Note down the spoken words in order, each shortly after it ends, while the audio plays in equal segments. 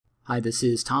Hi, this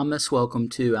is Thomas. Welcome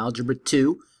to Algebra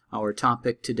 2. Our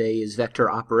topic today is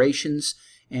vector operations,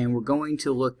 and we're going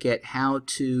to look at how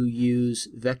to use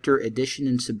vector addition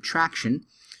and subtraction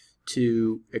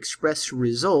to express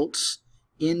results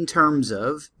in terms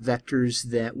of vectors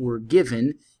that were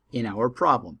given in our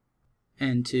problem.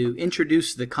 And to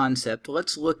introduce the concept,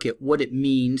 let's look at what it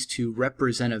means to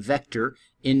represent a vector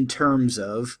in terms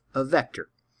of a vector.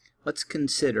 Let's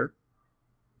consider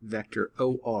vector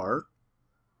OR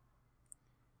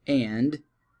and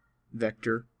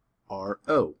vector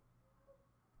RO.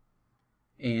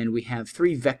 And we have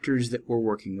three vectors that we're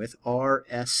working with, R,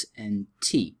 S, and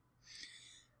T.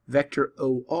 Vector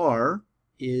OR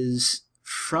is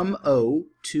from O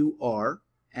to R,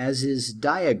 as is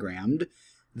diagrammed.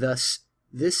 Thus,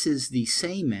 this is the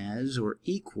same as or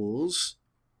equals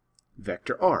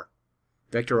vector R.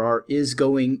 Vector R is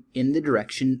going in the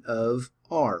direction of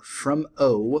R, from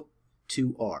O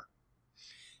to R.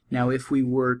 Now, if we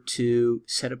were to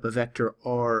set up a vector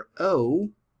RO,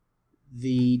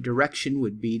 the direction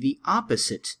would be the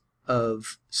opposite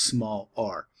of small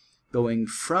r. Going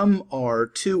from R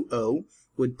to O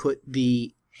would put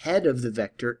the head of the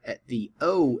vector at the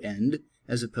O end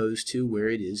as opposed to where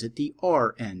it is at the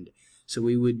R end. So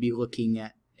we would be looking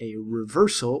at a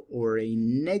reversal or a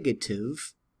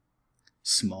negative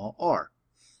small r.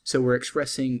 So we're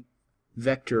expressing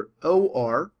vector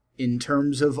OR in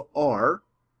terms of R,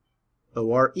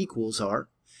 OR equals R,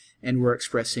 and we're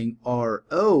expressing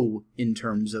RO in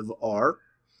terms of R,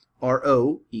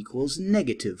 RO equals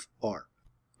negative R.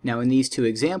 Now in these two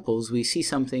examples we see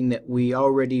something that we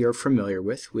already are familiar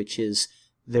with, which is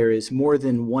there is more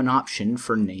than one option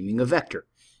for naming a vector.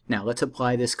 Now let's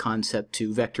apply this concept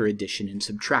to vector addition and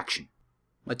subtraction.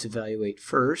 Let's evaluate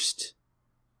first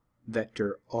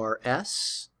vector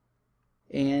RS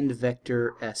and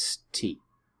vector ST.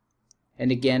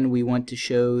 And again, we want to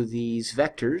show these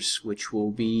vectors, which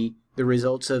will be the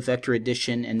results of vector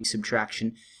addition and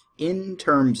subtraction, in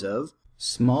terms of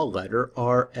small letter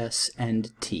r, s, and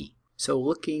t. So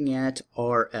looking at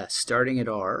rs, starting at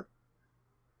r,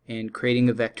 and creating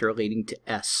a vector leading to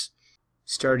s.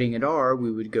 Starting at r,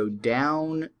 we would go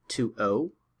down to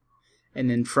o,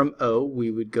 and then from o, we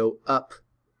would go up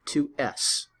to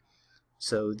s.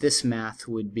 So this math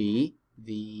would be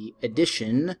the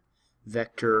addition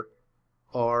vector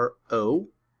RO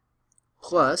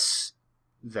plus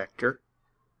vector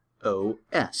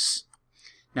OS.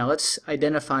 Now let's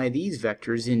identify these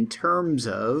vectors in terms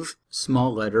of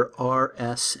small letter r,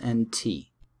 s, and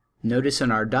t. Notice in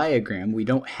our diagram we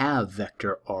don't have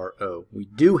vector RO. We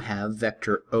do have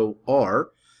vector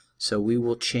OR, so we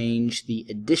will change the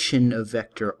addition of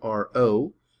vector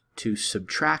RO to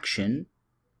subtraction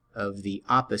of the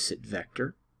opposite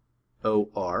vector,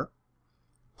 OR,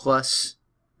 plus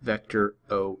vector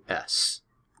OS.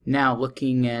 Now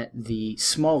looking at the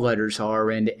small letters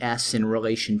r and s in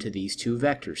relation to these two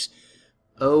vectors.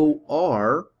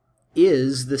 OR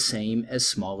is the same as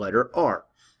small letter r.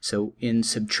 So in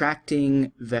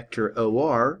subtracting vector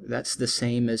OR, that's the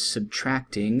same as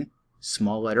subtracting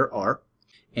small letter r.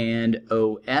 And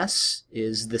OS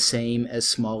is the same as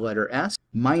small letter s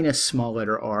minus small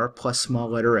letter r plus small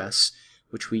letter s,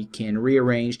 which we can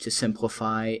rearrange to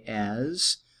simplify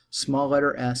as small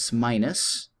letter s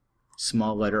minus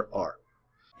small letter r.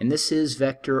 And this is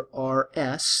vector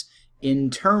rs in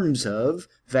terms of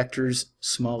vectors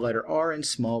small letter r and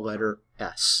small letter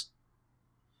s.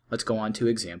 Let's go on to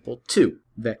example 2.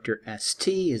 Vector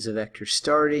st is a vector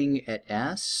starting at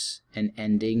s and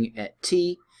ending at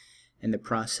t. And the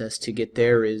process to get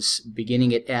there is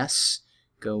beginning at s,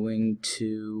 going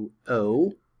to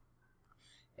o,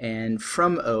 and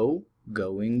from o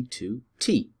going to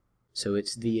t. So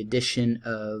it's the addition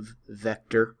of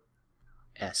vector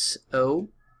SO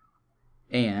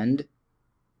and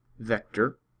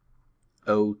vector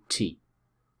OT.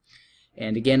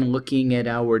 And again, looking at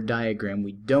our diagram,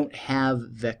 we don't have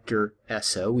vector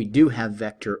SO, we do have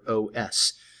vector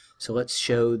OS. So let's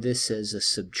show this as a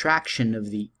subtraction of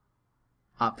the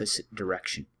opposite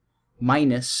direction,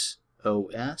 minus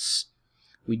OS.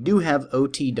 We do have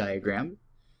OT diagrammed,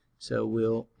 so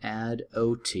we'll add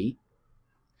OT.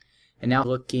 And now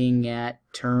looking at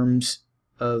terms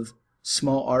of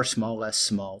small r, small s,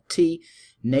 small t,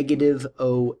 negative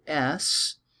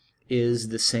OS is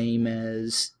the same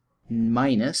as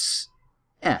minus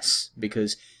s,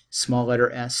 because small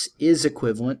letter s is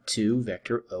equivalent to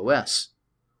vector OS.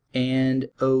 And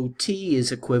OT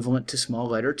is equivalent to small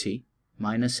letter t,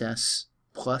 minus s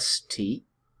plus t.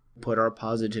 Put our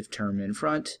positive term in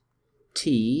front,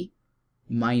 t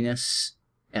minus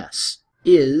s.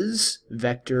 is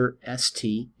vector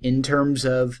st in terms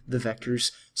of the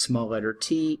vectors small letter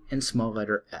t and small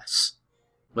letter s.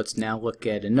 Let's now look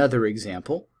at another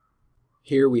example.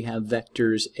 Here we have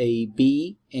vectors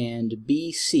AB and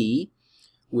BC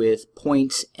with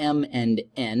points m and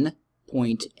n.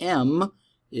 Point m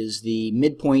is the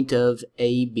midpoint of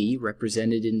AB,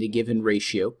 represented in the given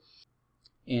ratio,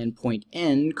 and point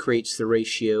n creates the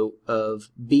ratio of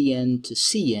bn to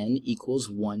cn equals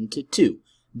 1 to 2.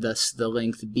 Thus the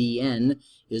length bn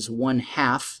is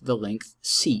 1/2 the length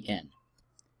cn.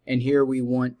 And here we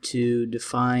want to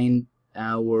define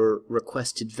our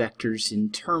requested vectors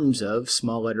in terms of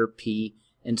small letter p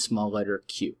and small letter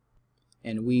q.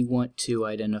 And we want to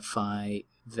identify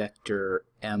vector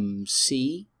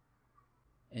mc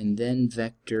and then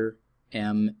vector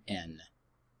mn.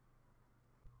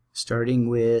 Starting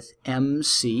with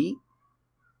mc,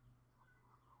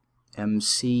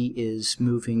 mc is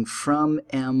moving from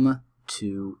m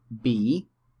to b,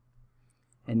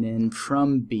 and then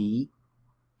from b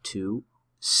to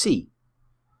c,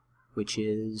 which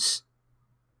is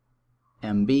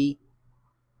mb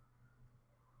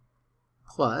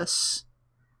plus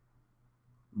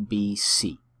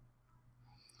bc.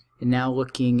 And now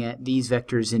looking at these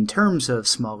vectors in terms of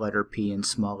small letter p and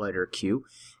small letter q,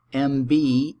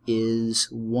 mb is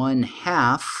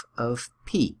 1/2 of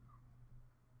p.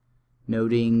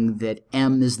 Noting that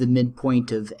m is the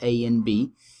midpoint of a and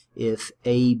b, if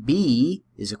ab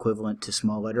is equivalent to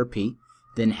small letter p,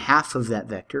 then half of that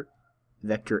vector,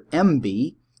 vector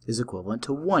mb, is equivalent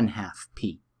to 1/2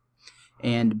 p.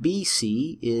 And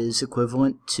bc is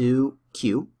equivalent to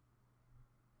q.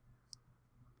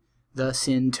 Thus,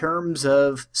 in terms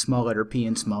of small letter p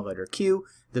and small letter q,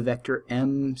 the vector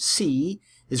mc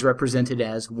is represented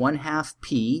as 1/2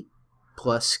 p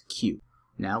plus q.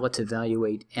 Now let's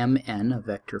evaluate mn, a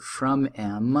vector from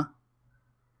m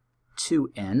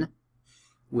to n,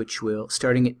 which will,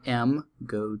 starting at m,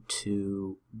 go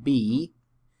to b,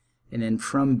 and then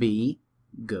from b,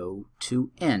 go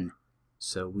to n.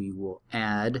 So we will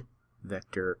add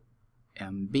vector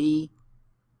mb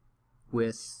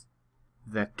with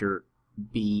vector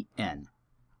bn.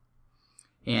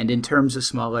 And in terms of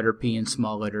small letter p and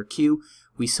small letter q,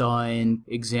 we saw in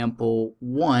example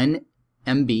 1,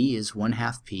 mb is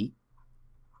 1/2 p.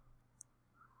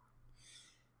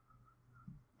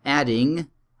 Adding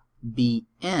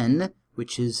bn,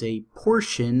 which is a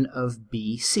portion of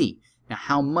bc. Now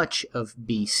how much of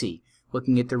bc?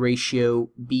 Looking at the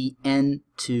ratio bn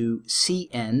to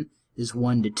cn is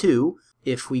 1 to 2.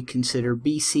 If we consider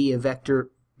bc a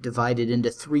vector divided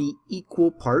into 3 equal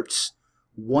parts,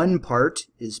 1 part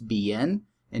is bn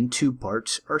and 2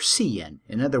 parts are cn.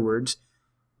 In other words,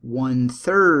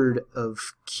 1/3 of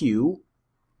q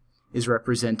is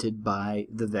represented by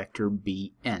the vector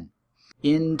bn.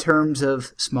 In terms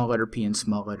of small letter p and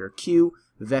small letter q,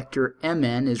 vector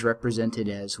mn is represented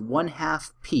as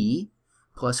 1/2 p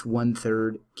plus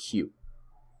 1/3 q.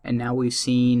 And now we've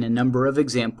seen a number of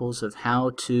examples of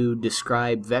how to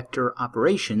describe vector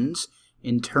operations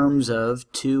in terms of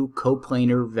 2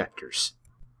 coplanar vectors.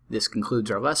 This concludes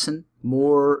our lesson.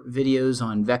 More videos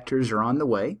on vectors are on the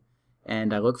way,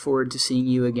 and I look forward to seeing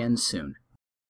you again soon.